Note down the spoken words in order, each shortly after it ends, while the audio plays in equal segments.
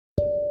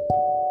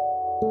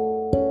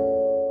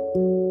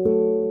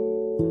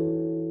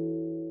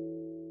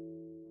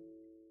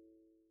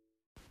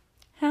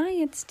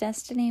it's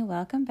Destiny.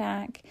 Welcome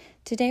back.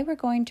 Today we're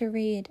going to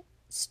read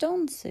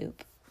Stone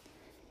Soup.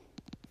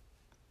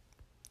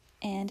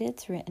 And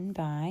it's written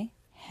by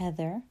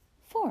Heather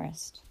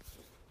Forrest.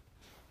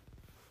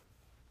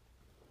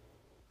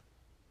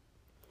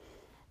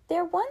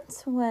 There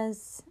once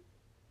was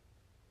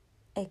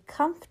a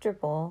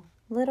comfortable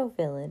little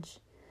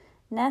village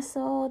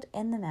nestled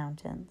in the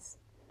mountains.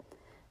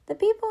 The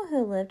people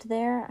who lived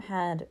there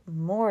had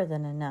more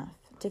than enough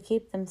to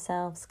keep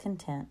themselves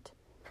content.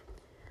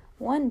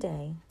 One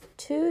day,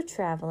 2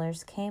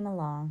 travelers came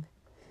along.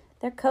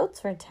 Their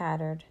coats were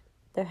tattered,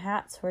 their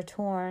hats were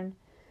torn,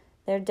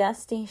 their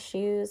dusty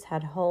shoes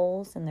had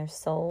holes in their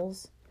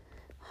soles.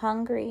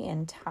 Hungry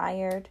and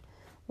tired,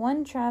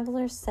 one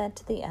traveler said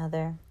to the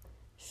other,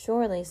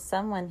 "Surely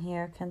someone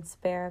here can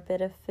spare a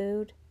bit of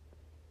food."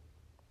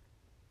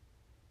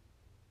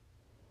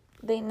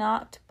 They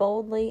knocked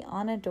boldly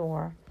on a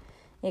door.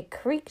 It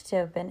creaked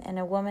open, and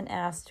a woman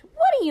asked,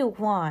 "What do you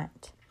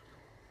want?"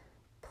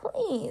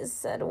 "Please,"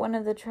 said one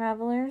of the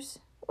travelers,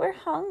 "we're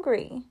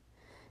hungry.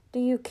 Do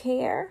you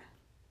care?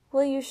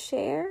 Will you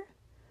share?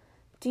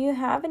 Do you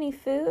have any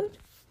food?"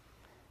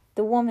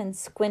 The woman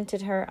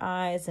squinted her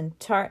eyes and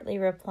tartly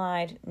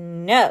replied,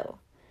 "No."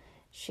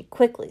 She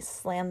quickly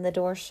slammed the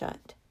door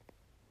shut.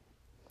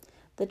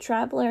 The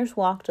travelers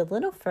walked a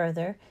little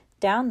further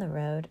down the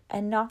road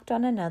and knocked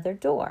on another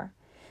door.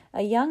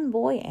 A young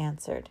boy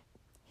answered.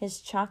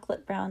 His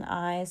chocolate brown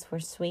eyes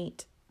were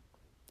sweet.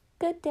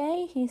 "Good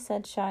day," he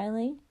said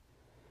shyly.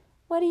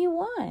 "What do you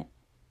want?"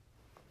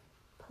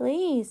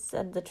 "Please,"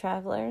 said the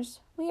travelers,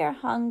 "we are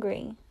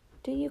hungry.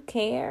 Do you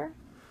care?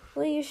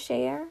 Will you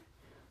share?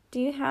 Do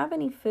you have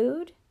any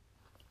food?"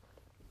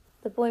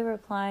 The boy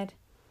replied,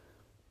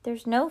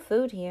 "There's no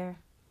food here,"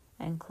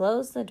 and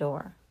closed the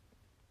door.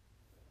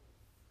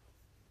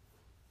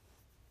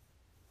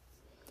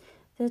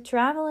 The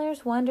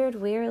travelers wandered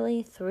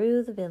wearily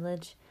through the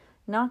village,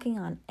 knocking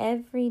on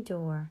every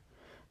door.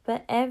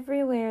 But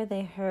everywhere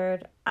they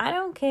heard, "I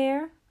don't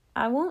care.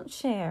 I won't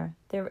share.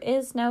 There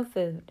is no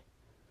food."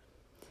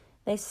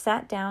 They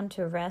sat down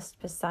to rest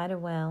beside a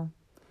well.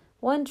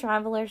 One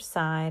traveler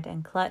sighed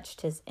and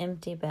clutched his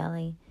empty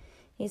belly.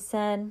 He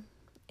said,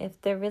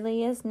 "If there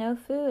really is no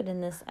food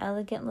in this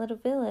elegant little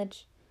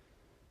village,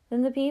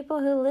 then the people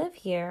who live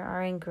here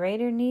are in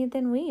greater need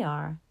than we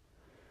are.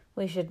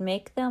 We should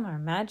make them our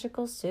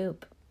magical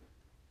soup."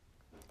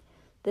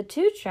 The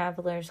 2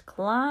 travelers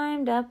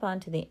climbed up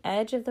onto the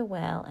edge of the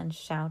well and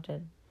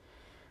shouted,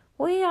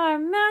 "We are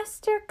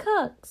master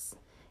cooks.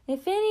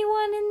 If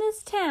anyone in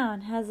this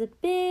town has a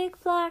big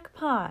black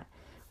pot,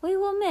 we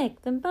will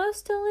make the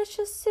most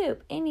delicious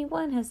soup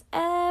anyone has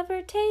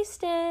ever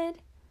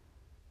tasted."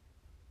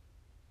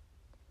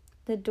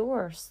 The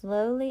door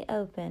slowly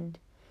opened.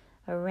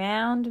 A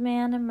round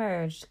man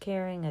emerged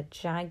carrying a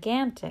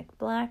gigantic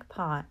black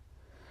pot.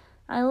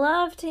 "I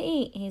love to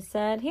eat," he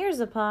said.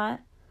 "Here's a pot.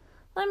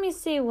 Let me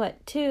see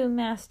what 2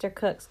 master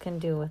cooks can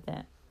do with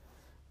it."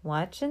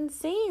 "Watch and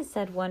see,"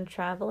 said one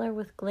traveler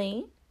with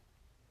glee.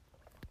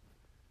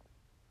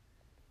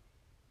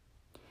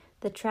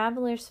 The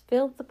travelers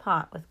filled the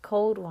pot with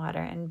cold water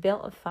and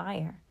built a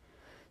fire.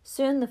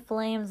 Soon the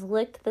flames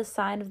licked the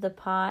side of the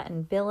pot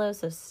and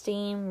billows of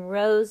steam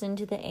rose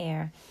into the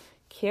air.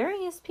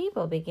 Curious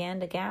people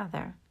began to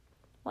gather.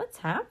 "What's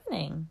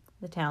happening?"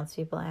 the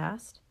townspeople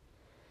asked.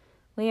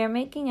 "We are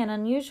making an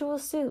unusual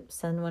soup,"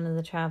 said one of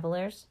the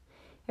travelers.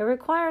 "It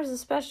requires a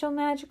special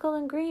magical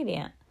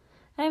ingredient.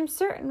 I am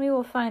certain we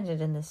will find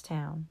it in this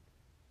town."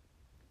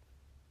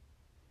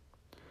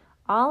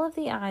 All of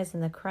the eyes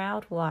in the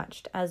crowd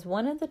watched as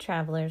one of the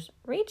travelers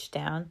reached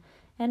down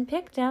and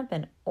picked up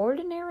an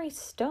ordinary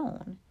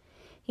stone.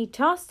 He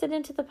tossed it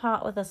into the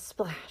pot with a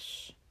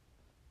splash.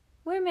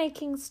 "We're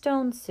making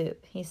stone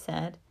soup," he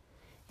said.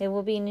 "It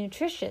will be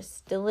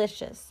nutritious,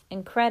 delicious,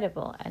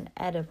 incredible, and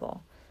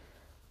edible.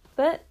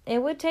 But it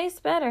would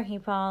taste better," he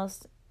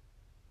paused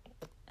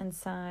and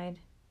sighed,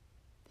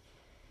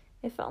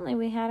 "if only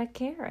we had a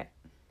carrot."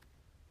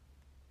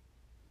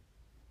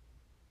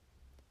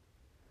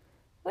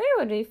 "Where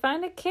would we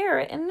find a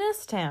carrot in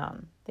this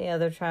town?" the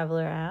other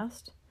traveler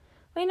asked.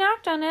 "We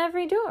knocked on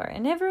every door,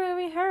 and everywhere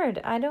we heard,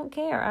 'I don't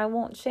care, I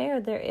won't share,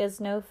 there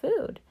is no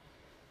food.'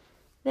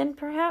 Then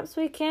perhaps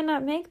we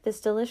cannot make this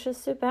delicious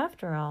soup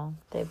after all,"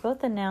 they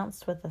both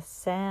announced with a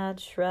sad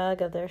shrug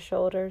of their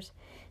shoulders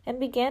and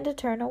began to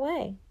turn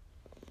away.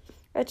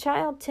 A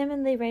child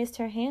timidly raised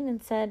her hand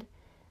and said,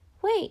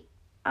 "Wait,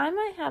 I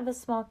might have a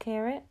small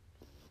carrot."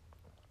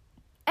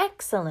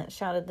 "Excellent,"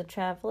 shouted the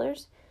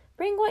travelers.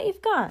 "Bring what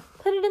you've got.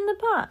 Put it in the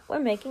pot. We're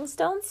making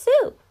stone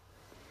soup."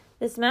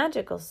 "This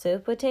magical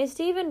soup would taste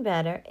even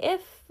better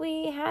if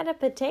we had a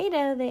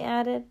potato," they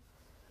added.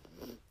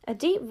 A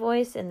deep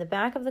voice in the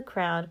back of the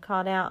crowd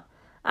called out,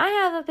 "I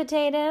have a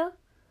potato."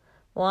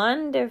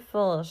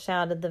 "Wonderful,"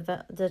 shouted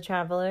the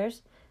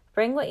travelers.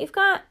 "Bring what you've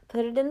got.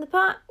 Put it in the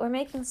pot. We're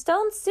making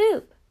stone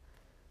soup."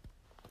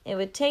 "It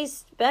would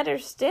taste better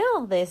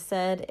still," they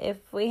said,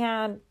 "if we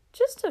had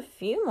just a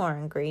few more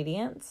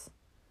ingredients."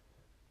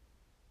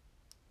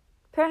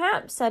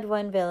 "Perhaps," said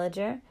one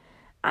villager,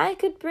 I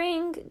could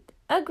bring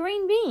a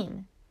green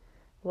bean."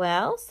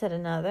 "Well," said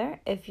another,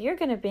 "if you're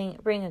going to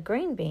bring a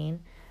green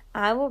bean,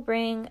 I will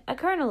bring a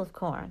kernel of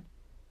corn."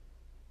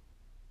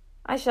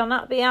 "I shall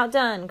not be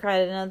outdone,"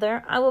 cried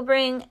another. "I will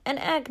bring an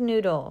egg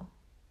noodle."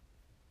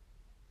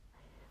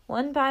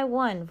 One by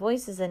one,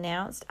 voices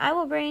announced, "I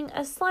will bring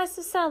a slice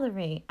of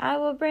celery. I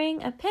will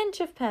bring a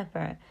pinch of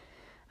pepper.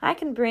 I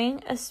can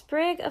bring a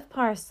sprig of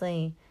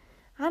parsley.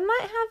 I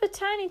might have a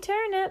tiny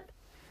turnip."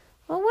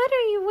 "Well, what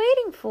are you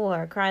waiting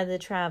for?" cried the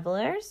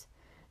travelers.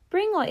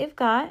 "Bring what you've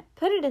got.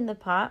 Put it in the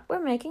pot.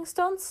 We're making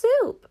stone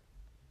soup."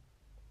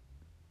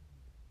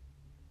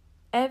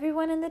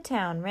 Everyone in the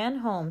town ran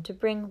home to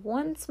bring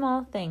one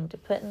small thing to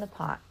put in the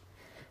pot.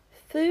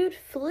 Food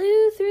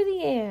flew through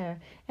the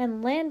air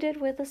and landed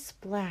with a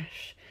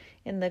splash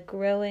in the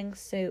growing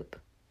soup.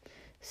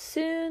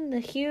 Soon the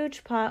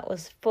huge pot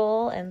was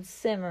full and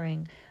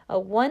simmering. A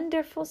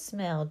wonderful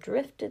smell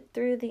drifted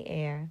through the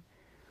air.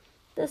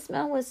 The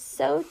smell was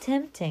so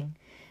tempting.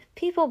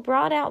 People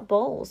brought out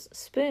bowls,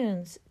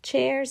 spoons,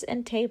 chairs,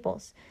 and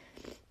tables.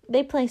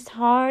 They placed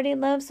hearty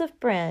loaves of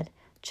bread,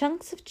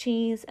 chunks of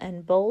cheese,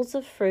 and bowls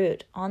of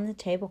fruit on the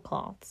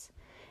tablecloths.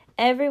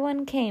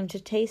 Everyone came to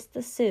taste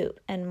the soup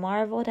and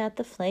marveled at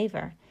the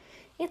flavor.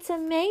 "It's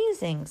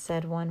amazing,"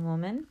 said one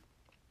woman.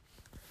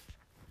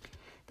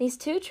 "These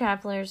two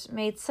travelers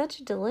made such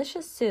a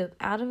delicious soup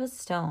out of a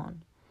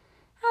stone."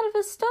 "Out of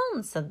a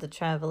stone," said the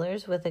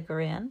travelers with a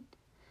grin.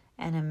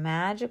 "And a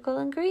magical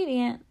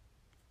ingredient,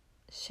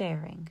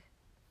 sharing."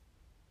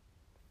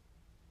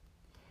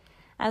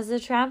 As the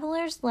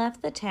travelers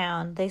left the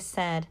town, they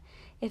said,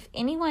 "If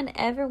anyone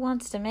ever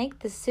wants to make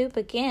this soup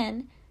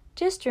again,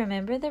 just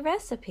remember the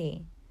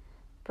recipe.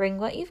 Bring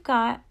what you've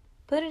got,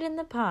 put it in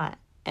the pot.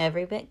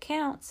 Every bit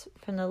counts,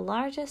 from the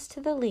largest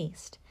to the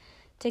least.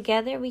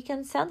 Together we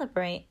can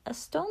celebrate a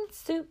stone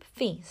soup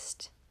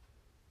feast."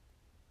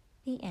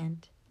 The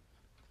end.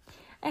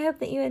 I hope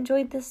that you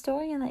enjoyed this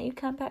story and that you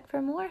come back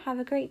for more. Have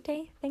a great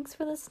day. Thanks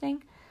for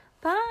listening.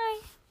 Bye.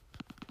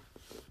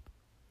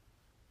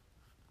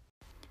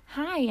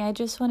 Hi, I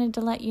just wanted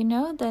to let you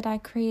know that I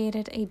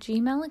created a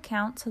Gmail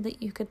account so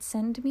that you could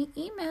send me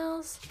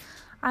emails.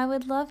 I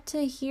would love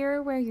to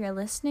hear where you're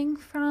listening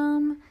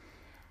from.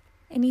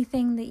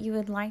 Anything that you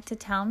would like to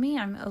tell me,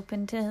 I'm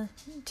open to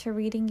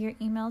reading your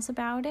emails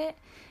about it.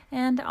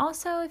 And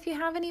also, if you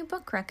have any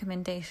book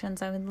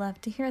recommendations, I would love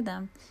to hear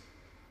them.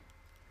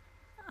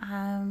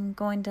 I'm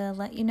going to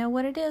let you know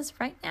what it is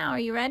right now. Are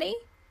you ready?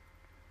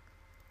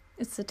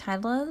 It's the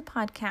title of the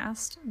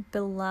podcast,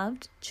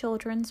 Beloved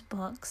Children's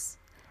Books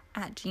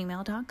at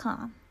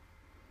gmail.com.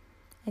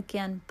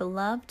 Again,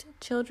 Beloved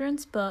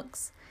Children's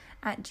Books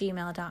at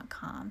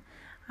gmail.com.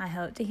 I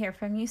hope to hear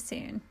from you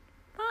soon.